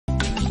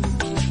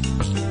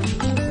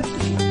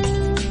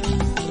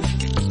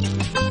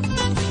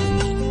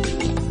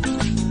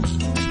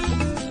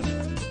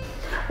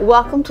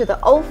Welcome to the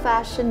Old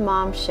Fashioned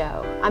Mom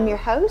Show. I'm your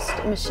host,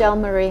 Michelle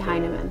Marie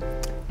Heinemann.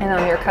 And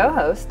I'm your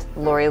co-host,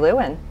 Lori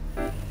Lewin.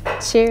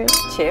 Cheers.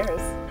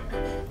 Cheers.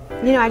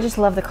 You know, I just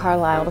love the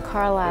Carlisle. The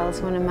Carlisle is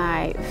one of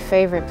my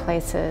favorite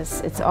places.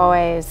 It's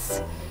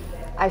always,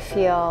 I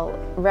feel,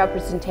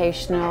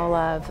 representational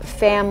of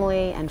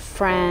family and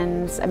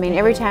friends. I mean,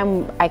 every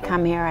time I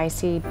come here, I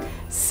see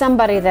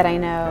somebody that I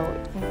know.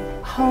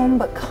 Home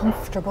but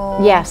comfortable.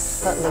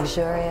 Yes. But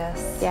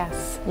luxurious.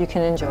 Yes. You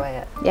can enjoy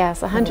it. Yes,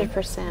 100%.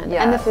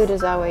 Yes. And the food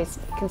is always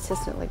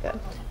consistently good.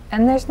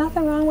 And there's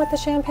nothing wrong with the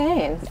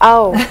champagne.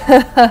 Oh,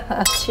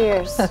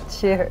 cheers.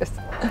 Cheers.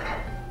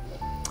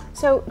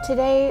 So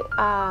today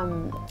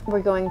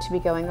we're going to be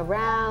going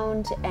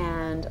around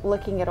and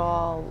looking at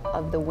all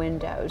of the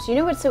windows. You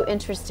know what's so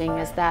interesting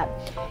is that,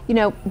 you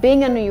know,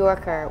 being a New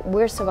Yorker,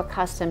 we're so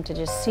accustomed to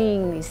just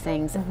seeing these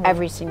things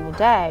every single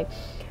day,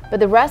 but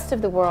the rest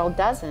of the world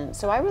doesn't.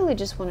 So I really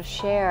just want to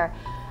share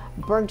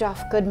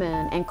Bergdorf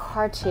Goodman and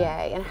Cartier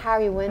and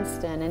Harry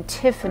Winston and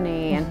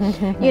Tiffany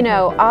and, you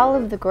know, all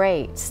of the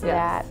greats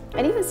that,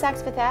 and even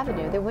Saks Fifth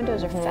Avenue, their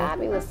windows are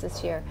fabulous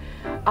this year,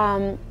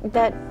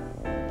 that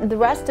the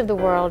rest of the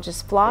world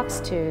just flocks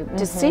to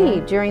see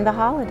during the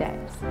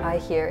holidays. I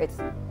hear it's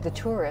the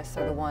tourists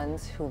are the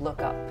ones who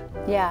look up.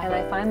 Yeah. And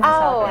I find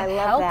myself, it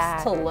helps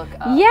that. to look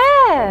up.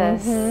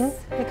 Yes.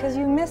 Because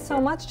you miss so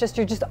much,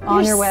 you're just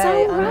on your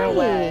way, on your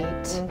way.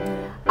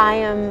 I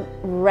am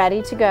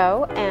ready to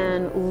go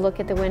and look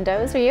at the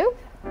windows. Are you?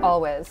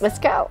 Always. Let's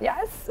go.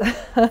 Yes.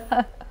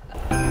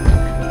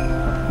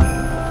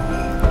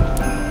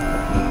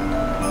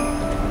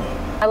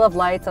 I love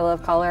lights, I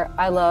love color,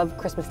 I love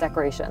Christmas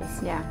decorations.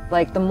 Yeah.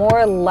 Like the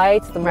more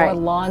lights, the more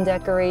lawn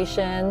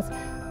decorations,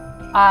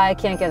 I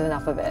can't get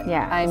enough of it.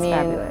 Yeah, I mean,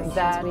 fabulous.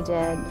 that we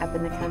did up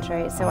in the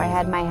country. So I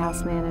had my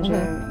house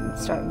manager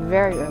start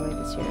very early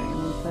this year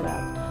and we put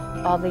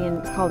up all the,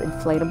 it's called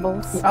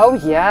inflatables. Oh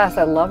yes,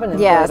 I love an inflatable.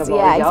 Yes,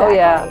 yeah, exactly. Oh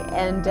yeah.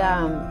 And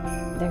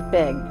they're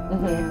big. You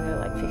know, they're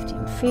like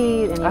 15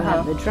 feet and you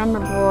have the drummer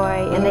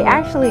boy and they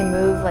actually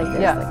move like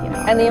this. Like, you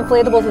know, and the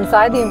inflatables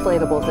inside the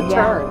inflatables that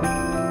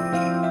turn.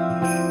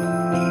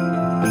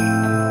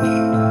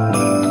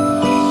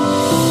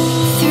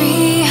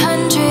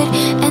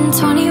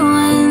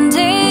 21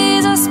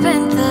 days I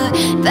spent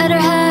the better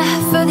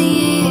half of the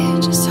year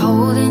just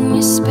holding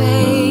your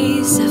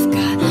space. I've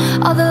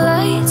got all the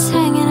lights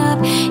hanging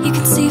up you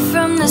can see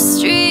from the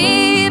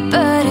street,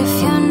 but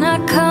if you're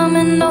not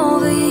coming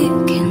over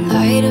you can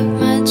light up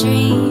my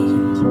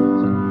dreams.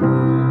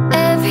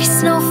 Every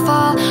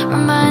snowfall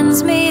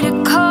reminds me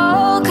to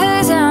call,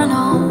 cause I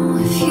know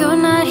if you're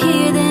not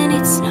here then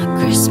it's not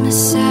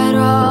Christmas at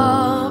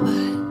all.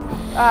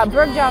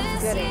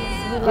 Bergdorf's goodies.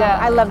 Yeah.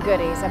 I love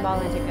goodies. I'm all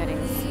into goodies.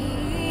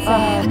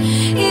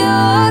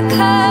 You're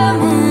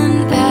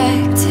coming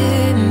back to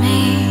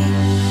me.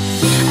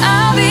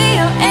 I'll be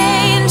your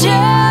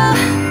angel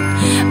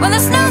when the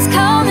snow's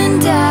coming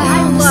down.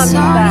 I love the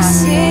song that. is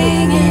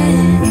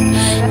singing,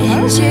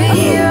 and you're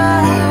here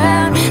all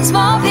around.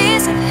 Small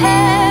piece of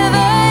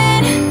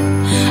heaven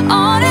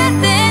on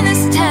earth in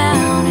this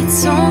town.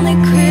 It's only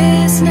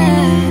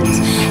Christmas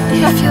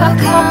if you're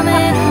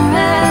coming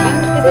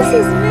around. This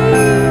is me.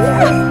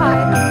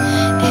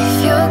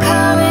 If you're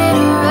coming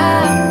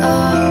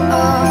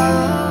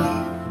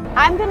around,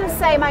 I'm going to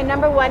say my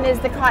number one is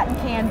the cotton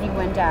candy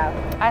window.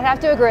 I'd have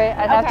to agree.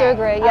 I'd have to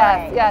agree.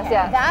 Yes, yes,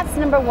 yes. That's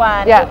number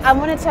one. Yes. I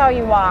want to tell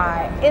you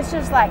why. It's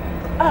just like,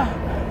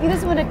 you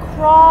just want to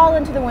crawl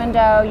into the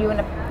window. You want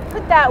to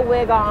put that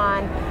wig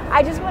on.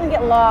 I just want to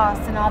get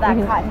lost in all that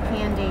cotton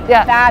candy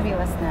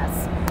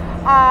fabulousness.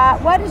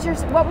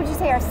 What would you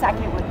say our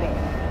second would be?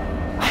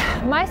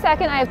 My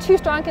second, I have two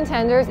strong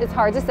contenders. It's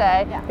hard to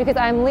say because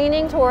I'm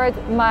leaning towards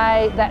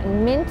that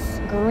mint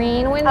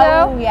green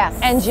window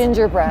and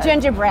gingerbread.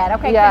 Gingerbread.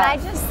 Okay, Yeah. can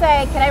I just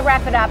say, can I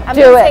wrap it up? I'm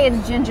Do going to it. say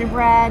it's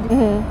gingerbread.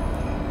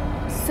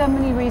 So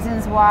many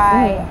reasons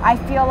why. I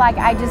feel like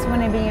I just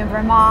want to be in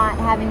Vermont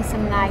having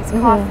some nice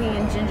coffee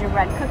and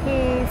gingerbread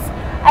cookies.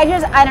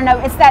 I don't know,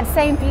 it's that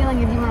same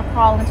feeling if you want to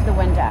crawl into the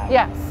window.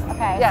 Yes.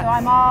 Okay, Yes. so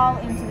I'm all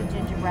into the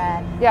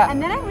gingerbread. Yeah.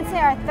 And then I would say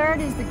our third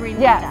is the green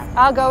Yes, window.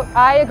 I'll go.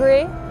 I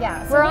agree.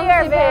 Yeah, so We're we on the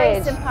are same very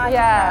page. simpatico.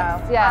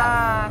 Yes,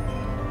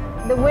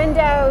 yes. The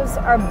windows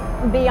are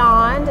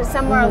beyond.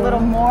 Some are a little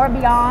more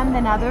beyond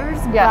than others,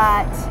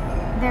 but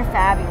they're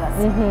fabulous.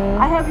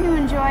 I hope you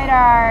enjoyed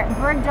our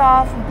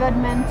Bergdorf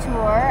Goodman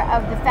tour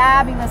of the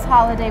fabulous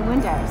holiday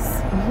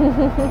windows.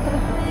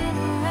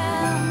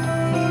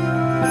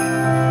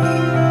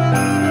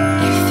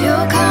 if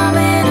you're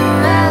coming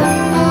around,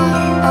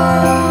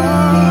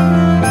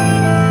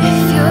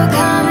 if you're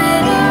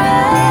coming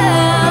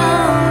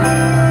around,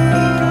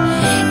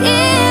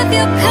 if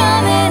you're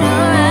coming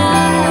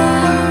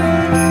around,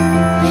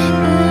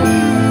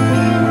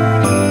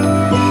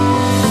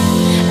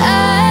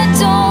 I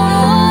don't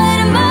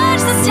want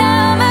much this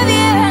time of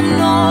year. I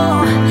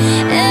know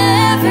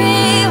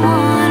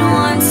everyone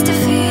wants to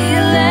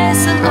feel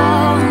less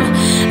alone,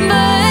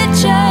 but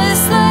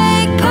just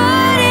like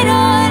putting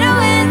on a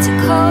winter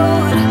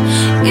coat,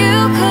 you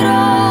could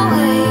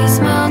always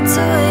melt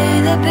away.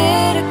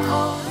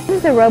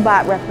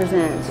 robot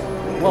represent?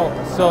 Well,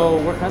 so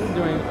we're kind of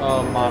doing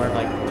a modern,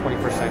 like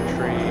 21st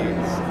century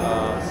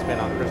spin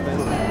on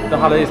Christmas. The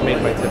holiday is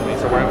made by Tiffany,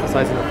 so we're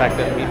emphasizing the fact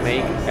that we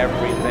make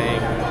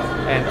everything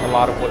and a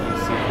lot of what you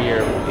see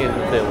here in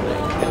the building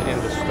and in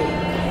the store.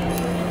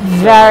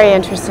 Very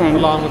interesting.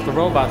 Along with the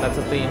robot, that's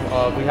a theme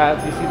of, you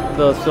see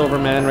the Silver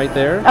Man right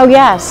there? Oh,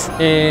 yes.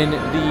 In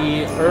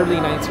the early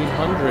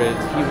 1900s,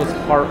 he was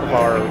part of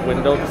our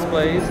window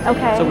displays.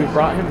 Okay. So we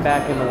brought him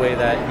back in the way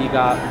that he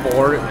got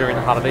bored during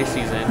the holiday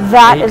season.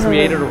 That and is he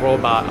created a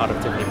robot out of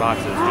Tiffany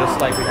boxes, just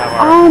like we have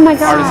our oh my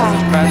God.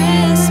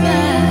 artisans.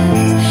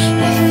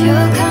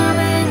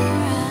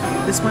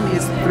 This one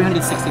is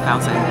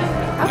 360,000.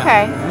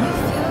 Okay.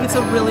 It's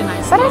a really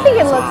nice. But I think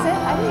it looks it.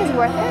 I think it's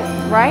worth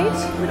it, right?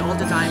 With all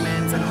the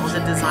diamonds and all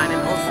the design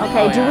and also.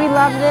 Okay, do we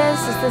love this?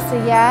 Is this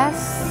a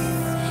yes?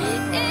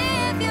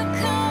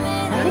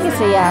 I think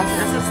it's a yes.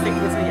 That's a stick.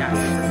 It's a yes.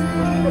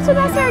 So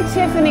that's our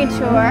Tiffany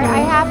tour.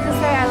 I have to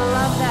say I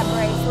love that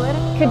bracelet.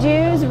 Could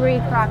use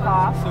Reed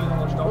Krakoff.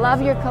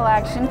 Love your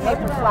collection,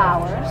 paper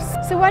flowers.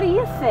 So what do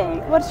you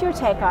think? What's your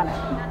take on it?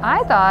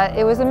 I thought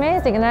it was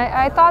amazing, and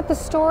I thought the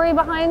story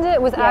behind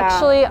it was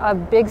actually a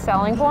big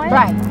selling point.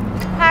 Right.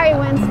 Harry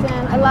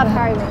Winston. I love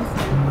Harry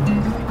Winston.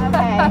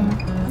 Okay.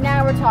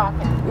 Now we're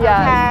talking.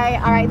 Yeah. Okay.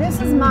 All right.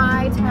 This is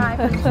my type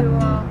of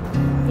jewel.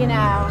 You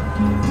know,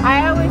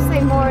 I always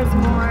say more is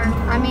more.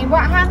 I mean,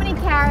 how many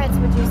carats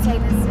would you say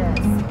this is?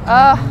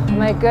 Oh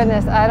my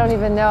goodness, I don't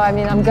even know. I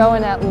mean, I'm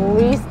going at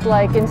least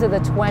like into the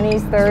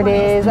 20s,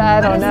 30s. I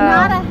don't know. It's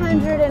not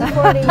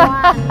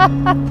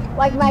 141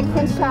 like my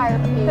Kinshire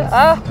piece.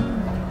 Oh,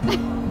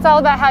 it's all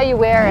about how you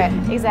wear it.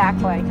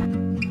 Exactly.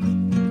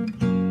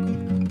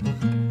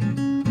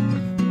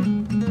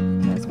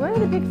 Where are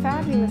the big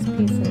fabulous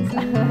pieces?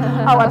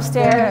 Oh,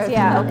 upstairs?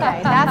 Yeah, okay.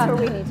 That's where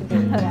we need to be.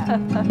 Yeah.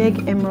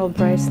 Big emerald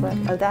bracelet.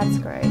 Oh, that's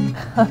great.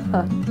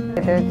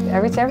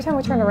 Every time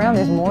we turn around,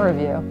 there's more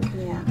of you.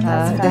 Yeah,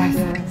 that's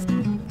fabulous.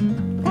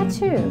 That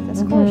too,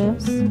 that's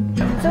gorgeous.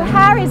 So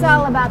Harry's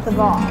all about the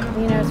vault,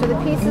 you know, so the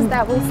pieces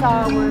that we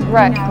saw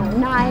were, you know,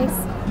 nice,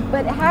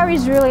 but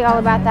Harry's really all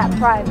about that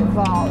private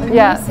vault. And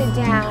you sit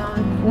down,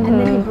 and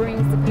then he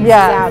brings the pieces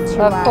out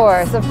to us. Of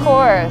course, of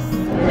course.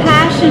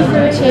 Passion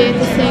fruit here at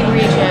the St.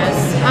 Regis.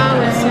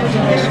 Oh, it's so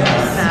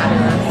delicious.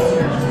 Fabulous.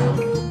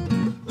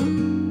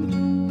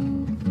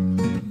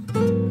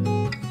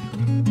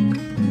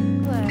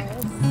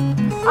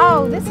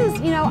 Oh, this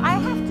is, you know, I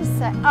have to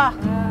say,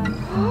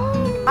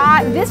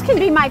 this could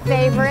be my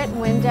favorite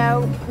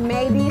window,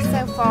 maybe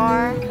so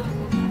far.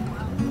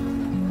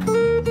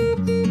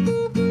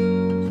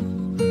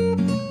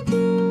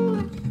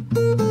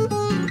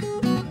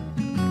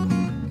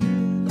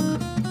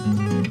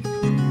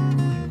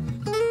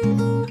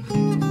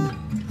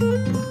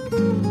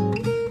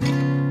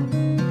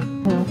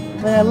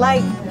 But I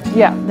like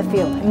the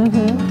feeling.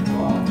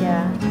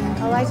 Yeah,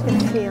 I like the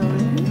feeling.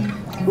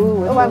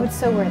 Ooh, oh, I would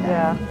so wear that.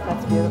 Yeah,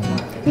 that's beautiful.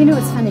 You know,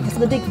 it's funny because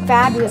the big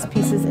fabulous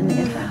pieces in the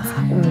entrance.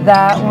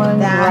 That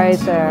one right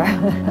there.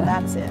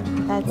 That's it.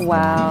 That's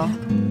wow.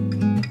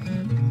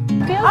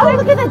 Oh,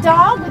 look at the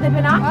dog with the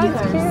binoculars.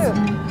 Oh, that's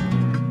cute.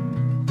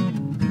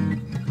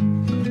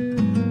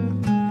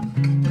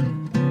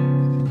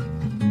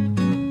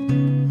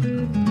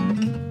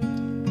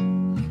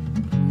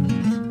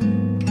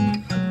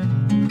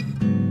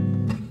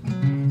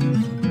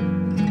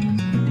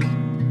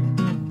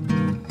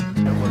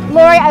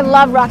 Lori, I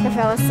love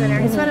Rockefeller Center.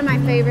 It's one of my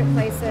favorite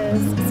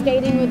places.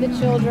 Skating with the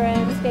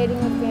children, skating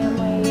with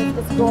families.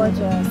 It's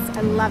gorgeous.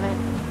 I love it.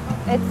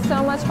 It's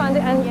so much fun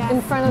to end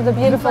in front of the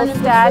beautiful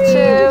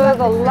statue,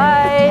 the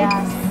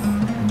lights,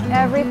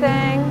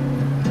 everything.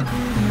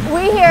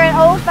 We here at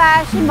Old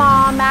Fashioned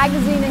Mom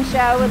Magazine and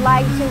Show would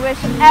like to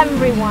wish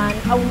everyone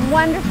a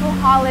wonderful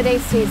holiday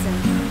season.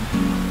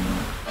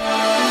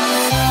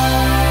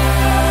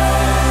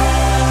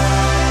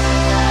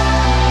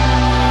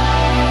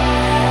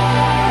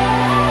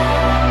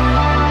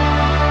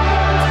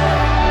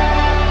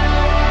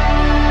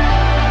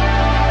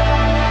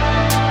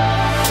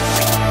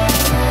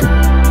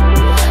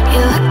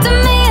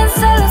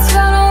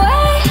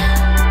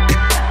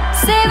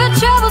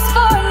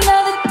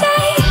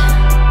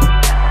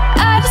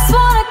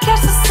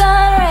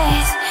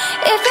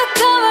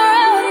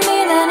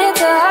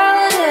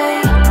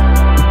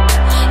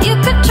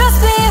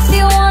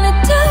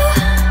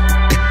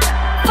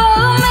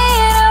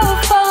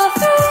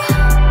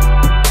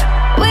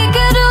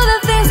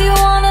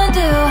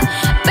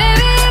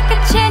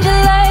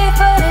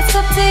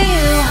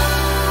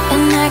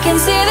 I can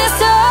see the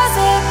stars,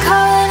 they're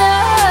calling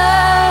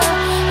out,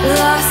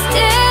 lost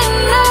in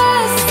the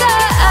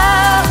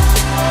sound.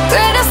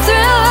 Greatest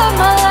thrill of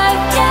my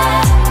life,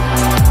 yeah.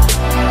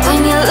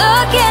 When you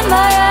look in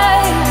my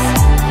eyes,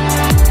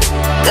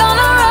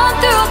 gonna run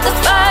through the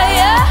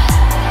fire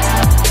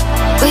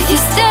with you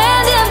standing